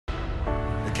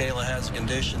Makayala has a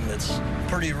condition that's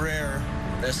pretty rare.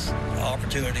 This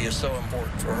opportunity is so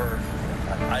important for her.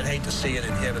 I'd hate to see it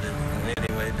inhibited in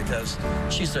any way because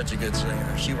she's such a good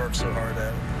singer. She works so hard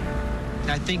at it.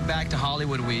 I think back to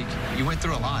Hollywood Week. You went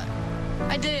through a lot.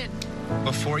 I did.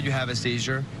 Before you have a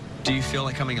seizure, do you feel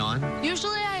like coming on?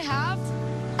 Usually I have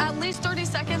at least 30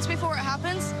 seconds before it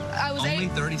happens. Only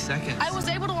 30 seconds? I was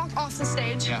able to walk off the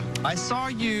stage. Yeah. I saw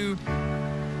you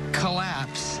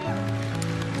collapse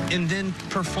and then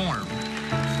perform.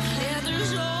 Yeah,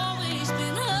 there's always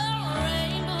been a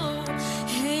rainbow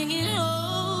hanging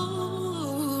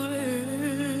over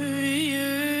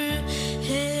your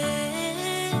head.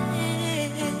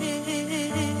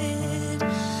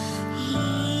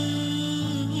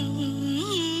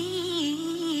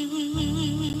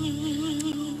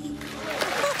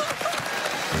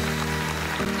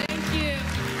 Thank you.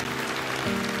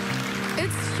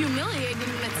 It's humiliating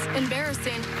and it's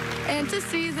embarrassing. And to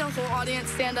see the whole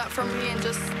audience stand up for me and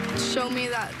just show me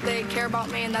that they care about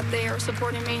me and that they are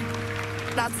supporting me,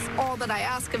 that's all that I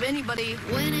ask of anybody.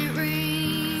 When it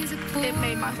rains, it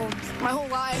made my whole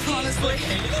life, honestly.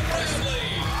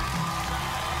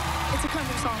 It's a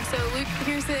country song, so Luke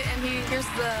hears it and he hears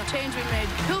the change we made.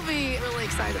 He'll be really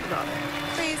excited about it.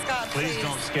 Please, God, please. Please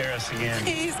don't scare us again.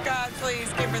 Please, God,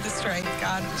 please give her the strength,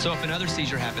 God. So if another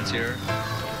seizure happens here,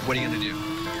 what are you going to do?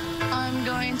 I'm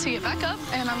going to get back up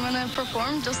and I'm going to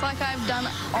perform just like I've done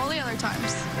all the other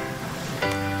times.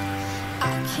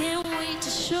 I can't wait to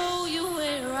show you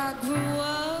where I grew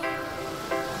up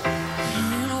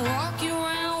and walk you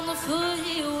around the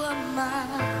foothill of my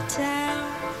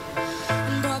town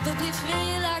and probably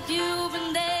feel like you've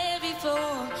been there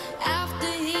before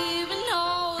after hearing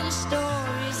all the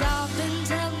stories I've been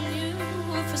telling you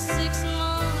for 6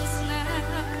 months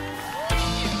now.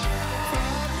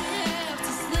 Probably have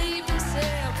to sleep in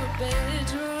separate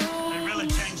bedrooms. They really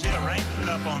changed the arrangement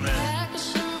up on this. Pack a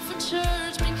shirt for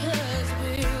church because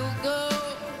we'll go.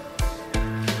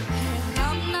 And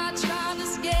I'm not trying to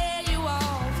scare you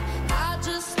off. I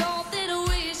just thought that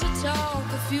we should talk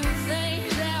a few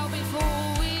things out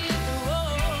before we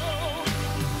roll.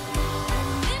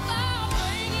 And if I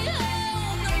bring you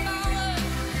home to mama,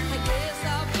 I guess I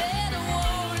better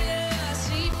warn you.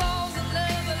 She falls in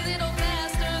love a little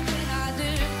faster than I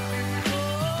do. Oh,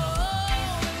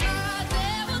 my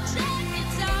devil, check your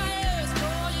tires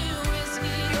for you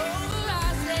whiskey over I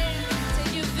say.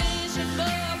 Take your vision,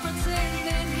 but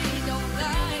pretending he don't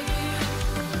like you.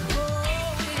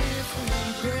 Oh, if we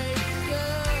break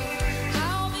up,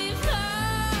 I'll be fine.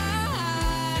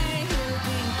 You'll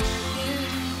be breaking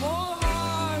more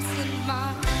hearts than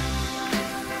mine.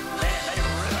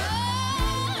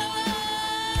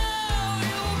 Oh,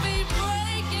 you'll be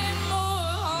breaking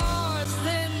more hearts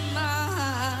than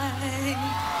mine.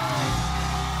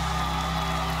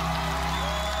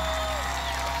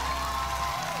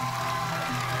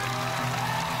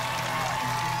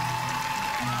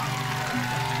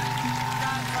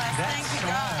 God bless. Thank you,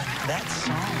 God. That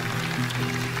song.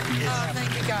 Oh,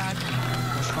 thank you, God.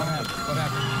 What happened? What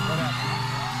happened? What happened?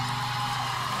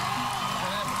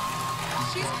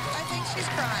 I think she's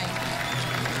crying.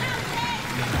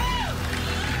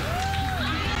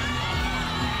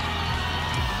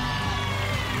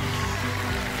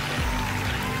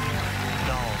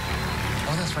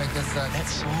 Oh, that's right. That's That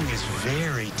song is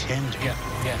very tender.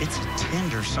 Yeah. It's a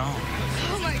tender song.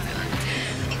 Oh my God.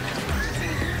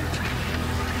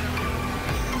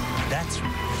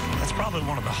 That's probably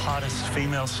one of the hottest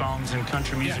female songs in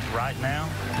country music right now.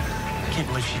 I can't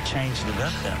believe she changed it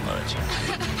up that much.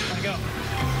 go.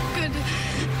 Good.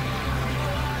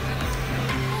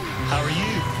 How are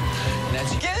you?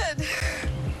 That's Good.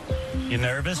 You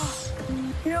nervous?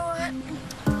 You know what?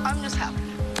 I'm just happy.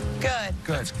 Good.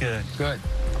 That's good. good.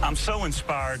 I'm so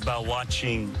inspired by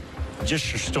watching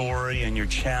just your story and your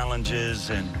challenges,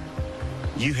 and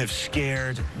you have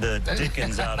scared the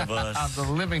dickens out of us. The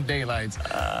living daylights.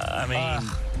 I mean,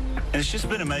 and it's just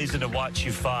been amazing to watch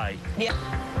you fight. Yeah.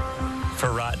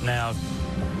 For right now,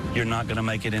 you're not going to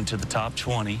make it into the top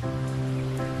 20,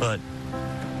 but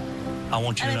I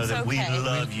want you to And know it's that okay. we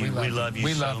love you. We love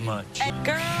you so much. And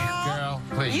Girl,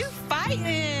 please. you fighting.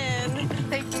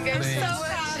 Thank you guys Please. so So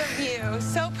much. proud of you.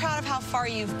 So proud of how far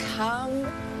you've come.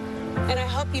 And I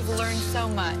hope you've learned so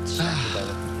much.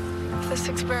 This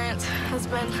experience has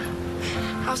been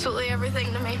absolutely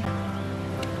everything to me.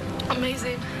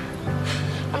 Amazing.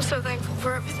 I'm so thankful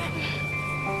for everything.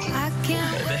 I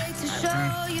can't wait to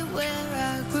show you where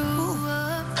I grew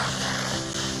up.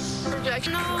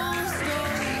 Rejection. No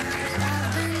stories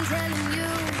I've been telling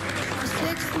you for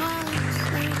 6 months.